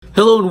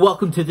Hello and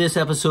welcome to this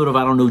episode of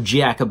I Don't Know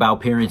Jack About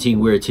Parenting,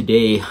 where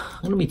today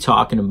I'm going to be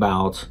talking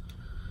about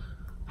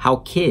how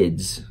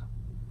kids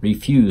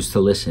refuse to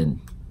listen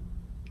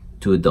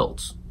to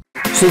adults.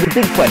 So the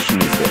big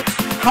question is this: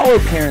 how are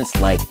parents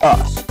like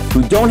us,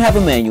 who don't have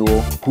a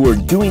manual, who are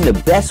doing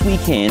the best we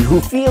can,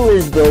 who feel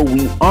as though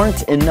we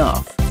aren't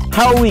enough,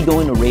 how are we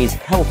going to raise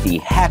healthy,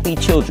 happy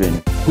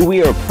children who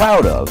we are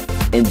proud of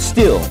and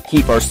still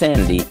keep our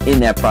sanity in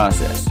that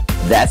process?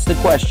 That's the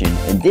question,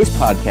 and this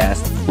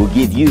podcast will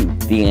give you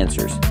the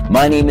answers.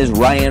 My name is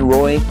Ryan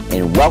Roy,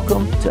 and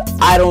welcome to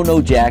I Don't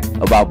Know Jack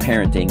About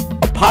Parenting,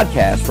 a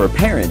podcast for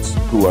parents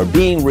who are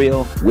being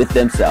real with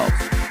themselves.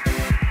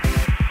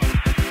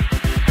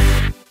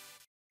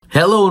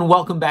 Hello and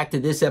welcome back to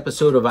this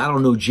episode of I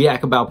Don't Know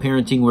Jack About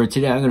Parenting, where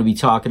today I'm going to be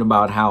talking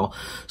about how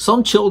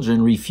some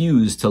children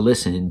refuse to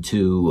listen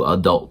to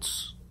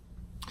adults.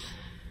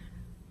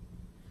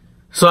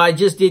 So I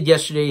just did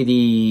yesterday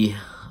the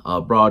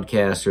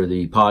broadcast or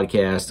the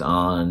podcast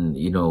on,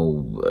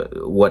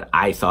 what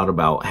I thought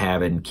about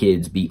having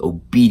kids be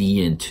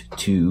obedient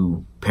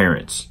to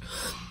parents.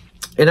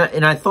 And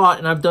I thought,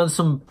 and I've done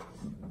some,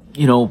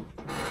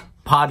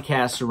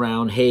 podcasts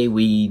around, hey,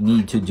 we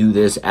need to do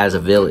this as a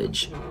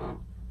village.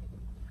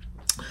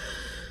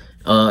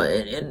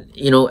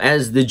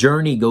 As the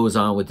journey goes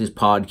on with this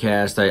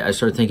podcast, I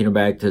start thinking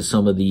back to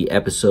some of the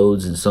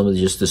episodes and some of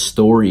just the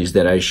stories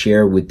that I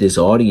share with this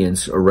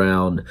audience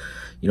around,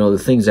 the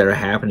things that are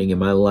happening in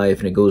my life.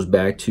 And it goes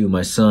back to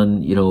my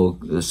son,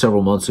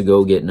 several months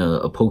ago, getting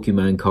a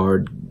Pokemon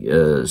card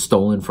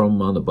stolen from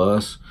him on the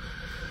bus.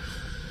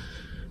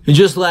 And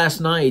just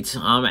last night,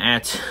 I'm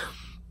at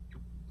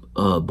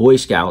Boy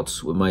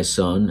Scouts with my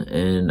son,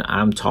 and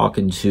I'm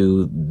talking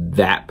to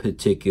that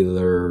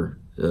particular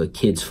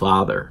kid's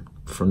father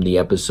from the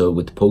episode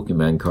with the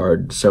Pokemon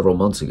card several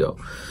months ago.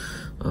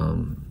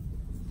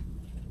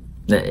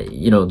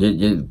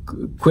 The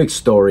quick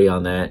story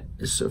on that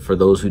is for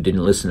those who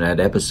didn't listen to that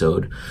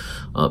episode.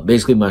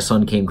 Basically, my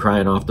son came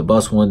crying off the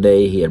bus one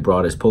day. He had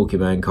brought his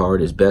Pokemon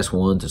card, his best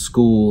one, to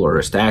school, or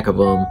a stack of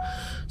them.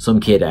 Some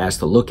kid asked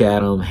to look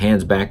at him,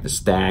 hands back the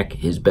stack.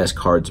 His best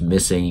card's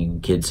missing.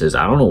 Kid says,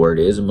 I don't know where it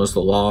is. I must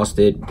have lost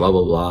it, blah,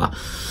 blah,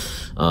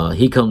 blah.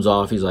 He comes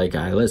off. He's like,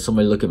 I let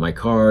somebody look at my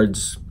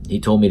cards. He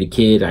told me the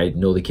kid, I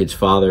know the kid's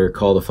father,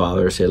 call the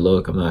father, say,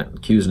 look, I'm not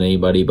accusing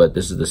anybody, but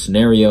this is the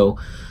scenario.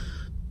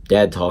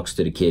 Dad talks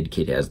to the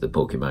kid has the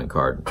Pokemon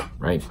card,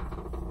 right?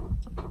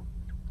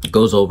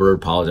 Goes over,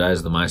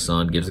 apologizes to my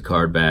son, gives the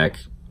card back,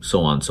 so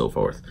on and so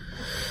forth.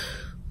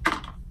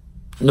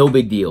 No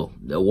big deal.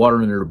 Water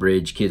under the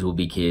bridge, kids will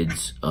be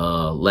kids.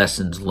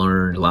 Lessons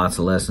learned, lots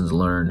of lessons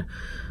learned.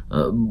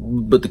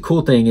 But the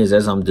cool thing is,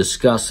 as I'm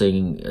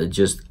discussing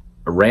just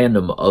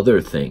random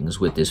other things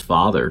with this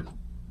father,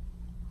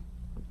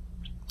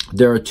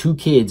 there are two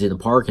kids in the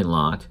parking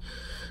lot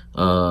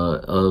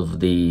of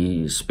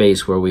the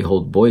space where we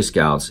hold Boy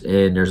Scouts,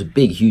 and there's a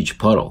big, huge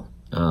puddle.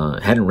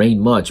 Hadn't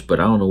rained much, but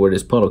I don't know where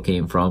this puddle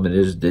came from,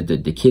 and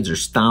the kids are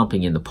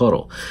stomping in the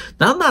puddle.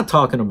 Now, I'm not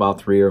talking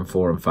about 3 or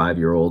 4 and 5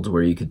 year olds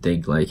where you could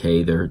think like,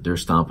 hey, they're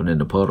stomping in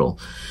the puddle.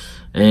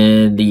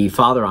 And the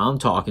father I'm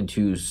talking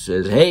to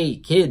says, hey,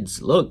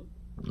 kids, look,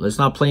 let's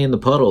not play in the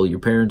puddle. Your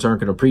parents aren't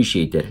going to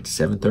appreciate that. It's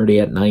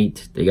 7:30 at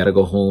night. They got to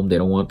go home. They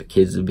don't want the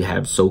kids to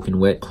have soaking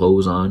wet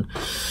clothes on.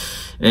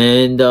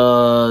 And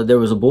there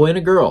was a boy and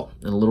a girl.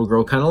 And the little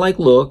girl kind of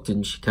looked,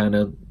 and she kind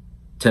of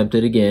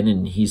tempted again.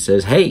 And he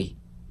says, hey,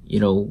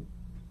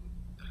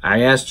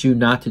 I asked you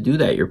not to do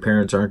that. Your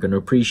parents aren't going to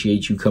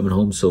appreciate you coming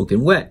home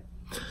soaking wet.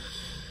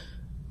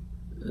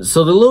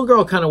 So the little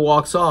girl kind of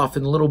walks off,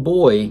 and the little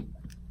boy,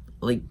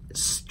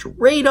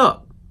 straight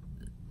up,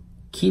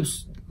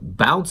 keeps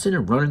bouncing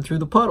and running through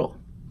the puddle.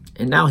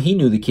 And now he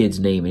knew the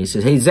kid's name, and he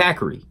says, hey,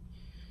 Zachary,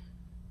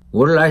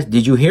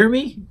 did you hear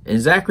me?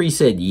 And Zachary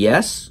said,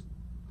 yes.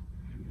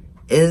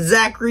 And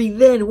Zachary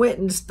then went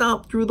and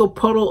stomped through the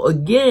puddle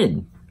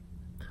again.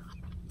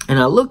 And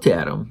I looked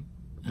at him,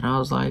 and I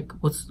was like,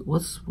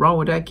 what's wrong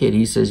with that kid?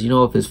 He says,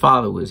 if his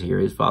father was here,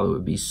 his father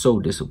would be so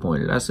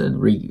disappointed. I said,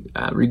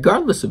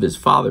 regardless of his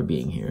father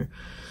being here.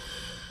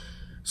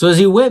 So as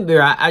he went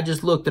there, I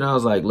just looked, and I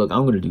was like, look,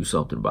 I'm going to do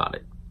something about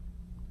it.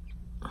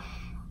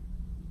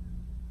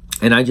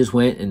 And I just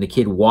went, and the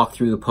kid walked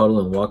through the puddle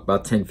and walked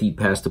about 10 feet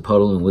past the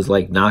puddle and was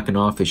knocking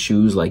off his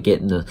shoes,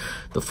 getting the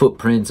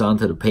footprints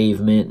onto the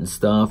pavement and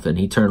stuff. And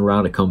he turned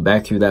around to come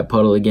back through that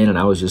puddle again, and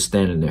I was just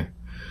standing there.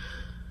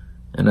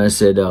 And I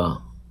said,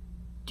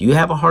 do you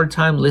have a hard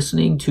time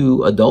listening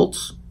to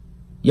adults,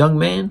 young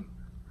man?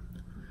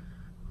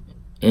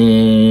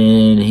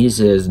 And he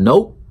says,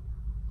 nope.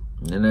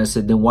 And I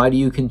said, then why do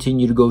you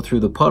continue to go through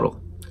the puddle?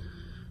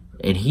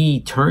 And he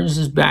turns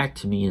his back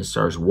to me and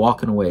starts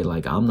walking away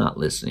like, I'm not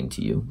listening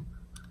to you.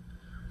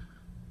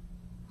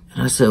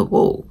 And I said,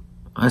 whoa.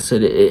 I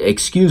said,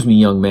 excuse me,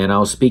 young man, I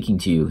was speaking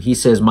to you. He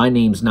says, my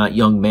name's not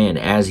young man,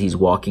 as he's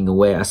walking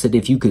away. I said,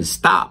 if you could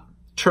stop,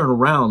 turn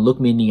around,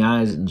 look me in the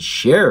eyes, and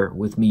share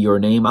with me your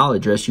name, I'll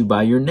address you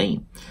by your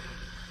name.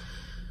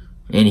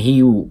 And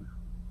he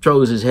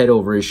throws his head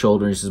over his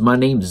shoulder and says, my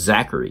name's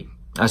Zachary.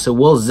 I said,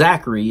 well,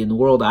 Zachary, in the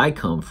world I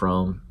come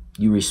from,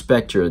 you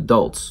respect your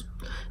adults.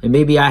 And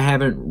maybe I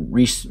haven't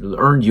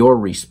earned your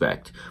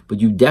respect,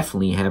 but you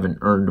definitely haven't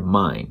earned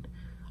mine.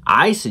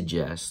 I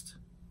suggest,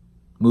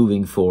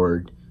 moving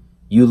forward,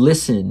 you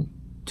listen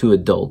to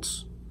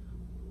adults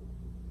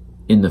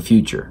in the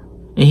future.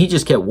 And he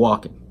just kept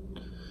walking.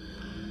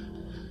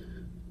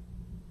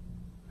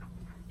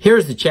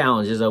 Here's the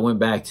challenge as I went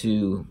back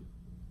to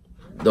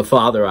the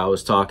father I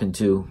was talking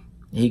to.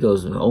 He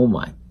goes, oh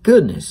my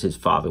goodness, his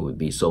father would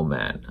be so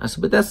mad. I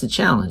said, but that's the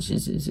challenge.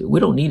 We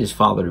don't need his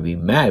father to be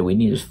mad. We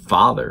need his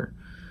father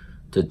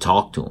to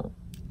talk to him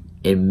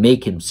and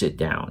make him sit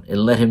down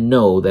and let him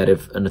know that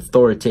if an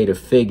authoritative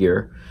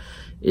figure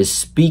is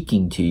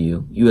speaking to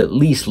you, you at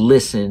least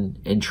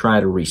listen and try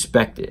to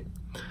respect it.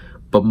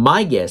 But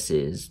my guess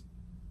is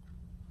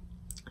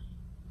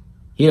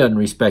he doesn't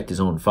respect his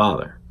own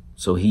father.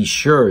 So he's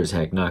sure as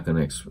heck not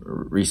going to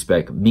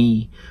respect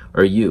me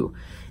or you.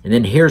 And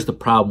then here's the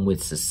problem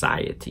with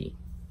society.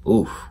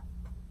 Oof.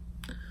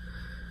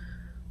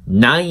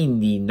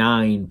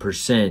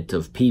 99%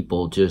 of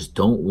people just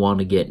don't want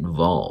to get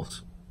involved.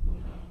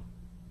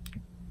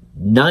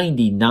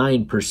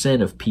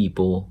 99% of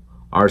people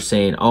are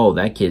saying, oh,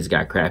 that kid's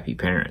got crappy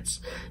parents.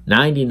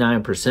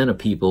 99% of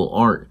people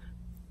aren't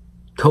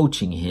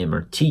coaching him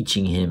or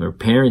teaching him or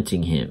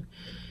parenting him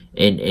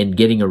and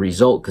getting a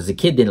result because the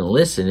kid didn't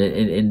listen.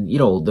 And you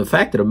know, the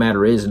fact of the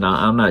matter is, and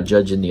I'm not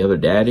judging the other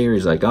dad here.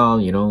 He's like, oh,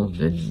 you know,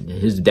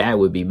 his dad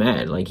would be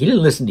mad. Like, he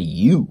didn't listen to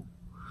you.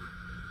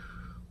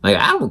 Like,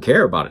 I don't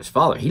care about his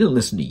father. He didn't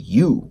listen to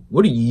you.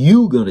 What are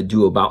you going to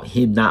do about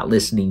him not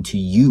listening to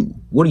you?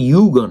 What are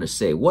you going to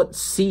say? What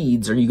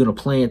seeds are you going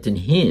to plant in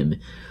him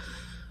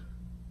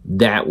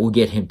that will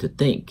get him to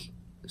think?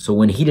 So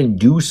when he didn't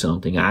do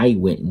something, I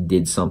went and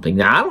did something.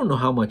 Now, I don't know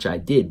how much I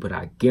did, but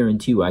I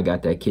guarantee you I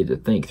got that kid to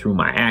think through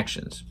my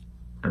actions.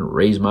 I didn't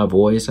raise my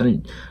voice. I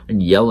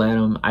didn't yell at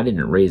him. I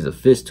didn't raise a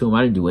fist to him.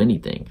 I didn't do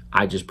anything.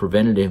 I just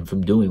prevented him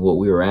from doing what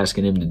we were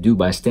asking him to do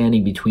by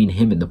standing between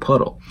him and the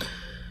puddle.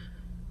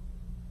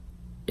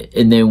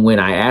 And then when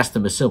I asked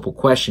him a simple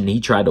question,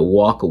 he tried to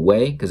walk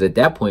away. Because at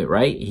that point,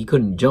 right, he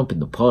couldn't jump in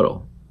the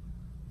puddle.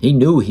 He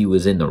knew he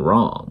was in the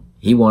wrong.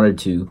 He wanted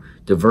to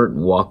divert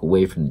and walk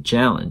away from the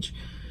challenge.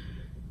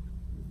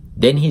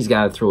 Then he's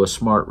got to throw a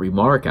smart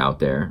remark out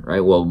there, right?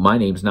 Well, my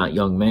name's not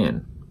young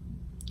man.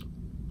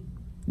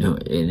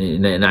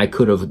 And I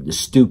could have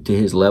stooped to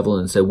his level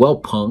and said, well,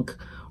 punk,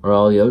 or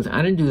all the others.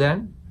 I didn't do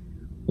that.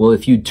 Well,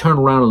 if you turn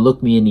around and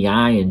look me in the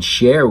eye and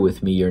share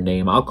with me your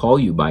name, I'll call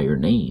you by your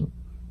name,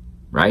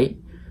 right?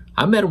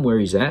 I met him where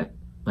he's at.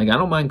 Like, I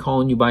don't mind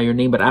calling you by your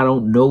name, but I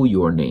don't know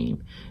your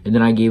name. And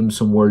then I gave him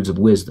some words of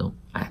wisdom.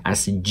 I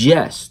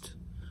suggest,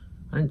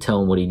 I didn't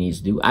tell him what he needs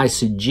to do. I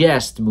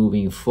suggest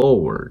moving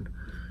forward,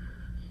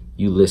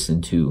 you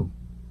listen to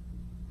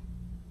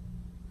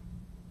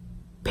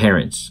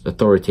parents,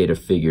 authoritative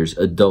figures,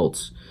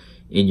 adults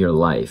in your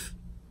life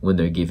when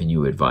they're giving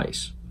you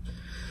advice.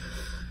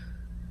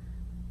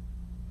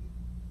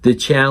 The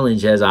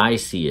challenge as I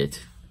see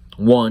it,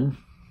 one,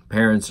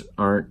 parents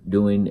aren't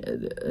doing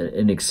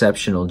an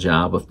exceptional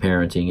job of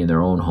parenting in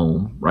their own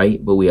home,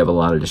 right? But we have a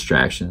lot of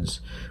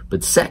distractions.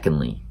 But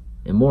secondly,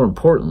 and more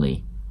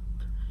importantly,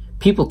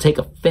 people take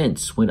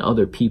offense when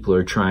other people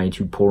are trying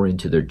to pour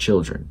into their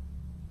children.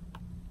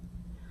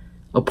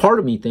 A part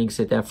of me thinks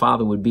that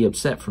father would be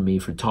upset for me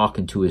for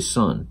talking to his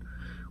son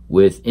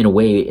in a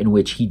way in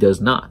which he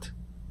does not.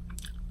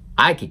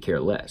 I could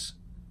care less.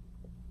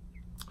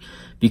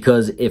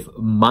 Because if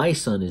my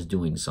son is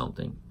doing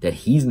something that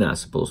he's not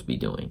supposed to be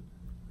doing,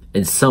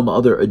 and some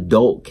other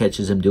adult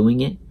catches him doing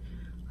it,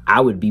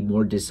 I would be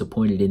more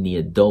disappointed in the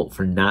adult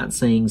for not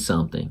saying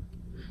something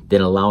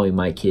than allowing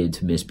my kid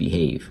to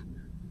misbehave.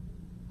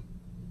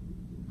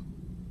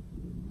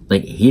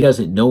 Like, he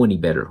doesn't know any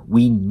better.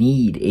 We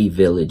need a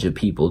village of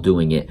people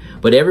doing it.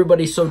 But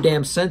everybody's so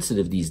damn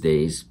sensitive these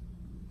days.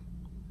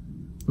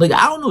 Like,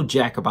 I don't know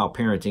jack about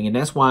parenting, and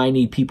that's why I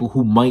need people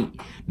who might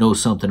know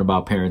something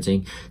about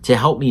parenting to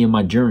help me in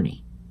my journey.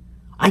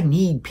 I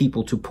need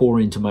people to pour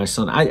into my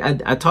son.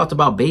 I talked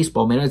about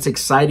baseball, man. It's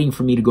exciting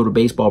for me to go to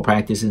baseball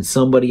practice and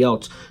somebody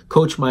else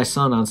coach my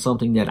son on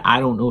something that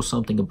I don't know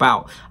something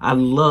about. I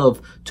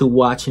love to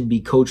watch him be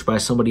coached by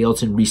somebody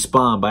else and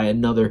respond by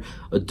another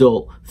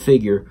adult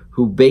figure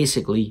who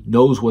basically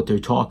knows what they're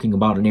talking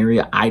about, an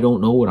area I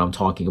don't know what I'm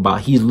talking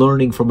about. He's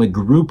learning from a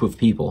group of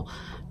people,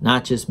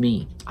 not just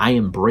me. I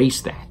embrace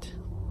that.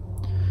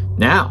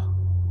 Now,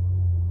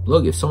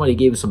 look, if somebody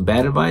gave us some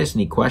bad advice and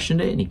he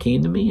questioned it and he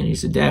came to me and he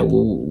said, Dad,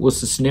 well, what's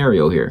the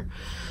scenario here?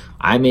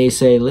 I may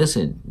say,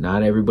 listen,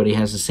 not everybody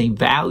has the same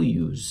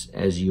values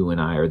as you and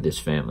I or this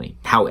family.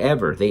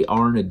 However, they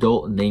are an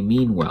adult and they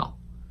mean well.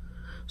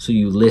 So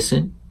you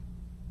listen.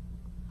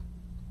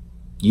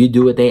 You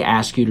do what they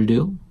ask you to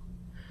do.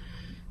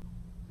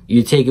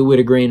 You take it with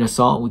a grain of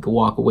salt. We can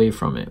walk away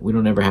from it. We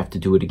don't ever have to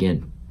do it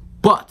again.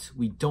 But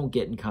we don't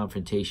get in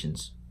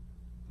confrontations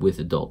with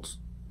adults.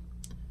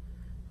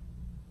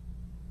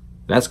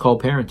 That's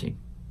called parenting,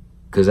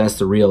 because that's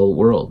the real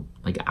world.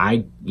 Like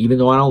even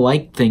though I don't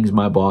like things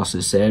my boss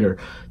has said or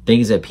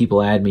things that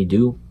people had me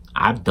do,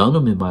 I've done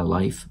them in my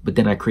life, but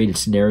then I created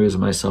scenarios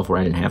in myself where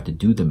I didn't have to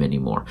do them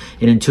anymore.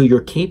 And until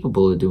you're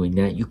capable of doing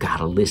that, you got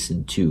to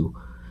listen to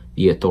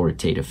the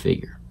authoritative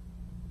figure.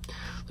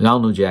 And I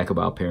don't know jack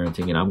about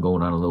parenting, and I'm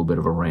going on a little bit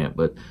of a rant,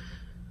 but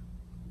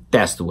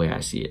that's the way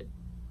I see it.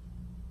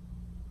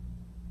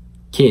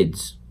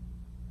 Kids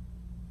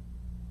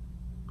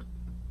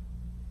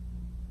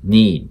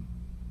need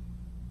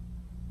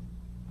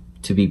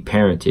to be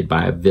parented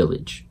by a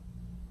village,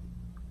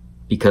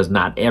 because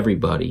not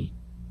everybody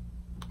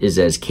is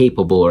as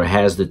capable or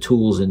has the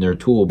tools in their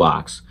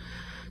toolbox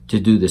to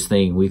do this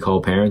thing we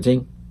call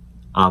parenting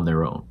on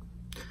their own.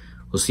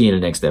 We'll see you in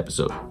the next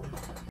episode.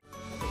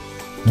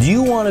 Do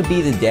you want to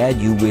be the dad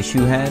you wish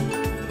you had?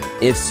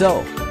 If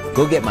so,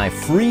 go get my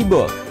free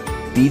book,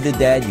 Be the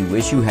Dad You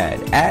Wish You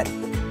Had, at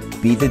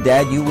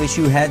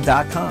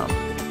BeTheDadYouWishYouHad.com.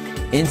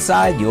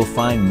 Inside, you'll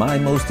find my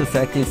most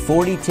effective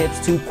 40 tips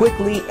to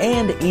quickly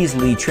and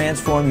easily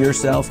transform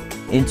yourself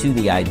into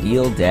the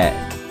ideal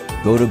dad.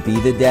 Go to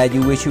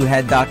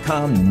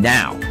BeTheDadYouWishYouHad.com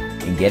now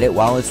and get it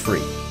while it's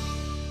free.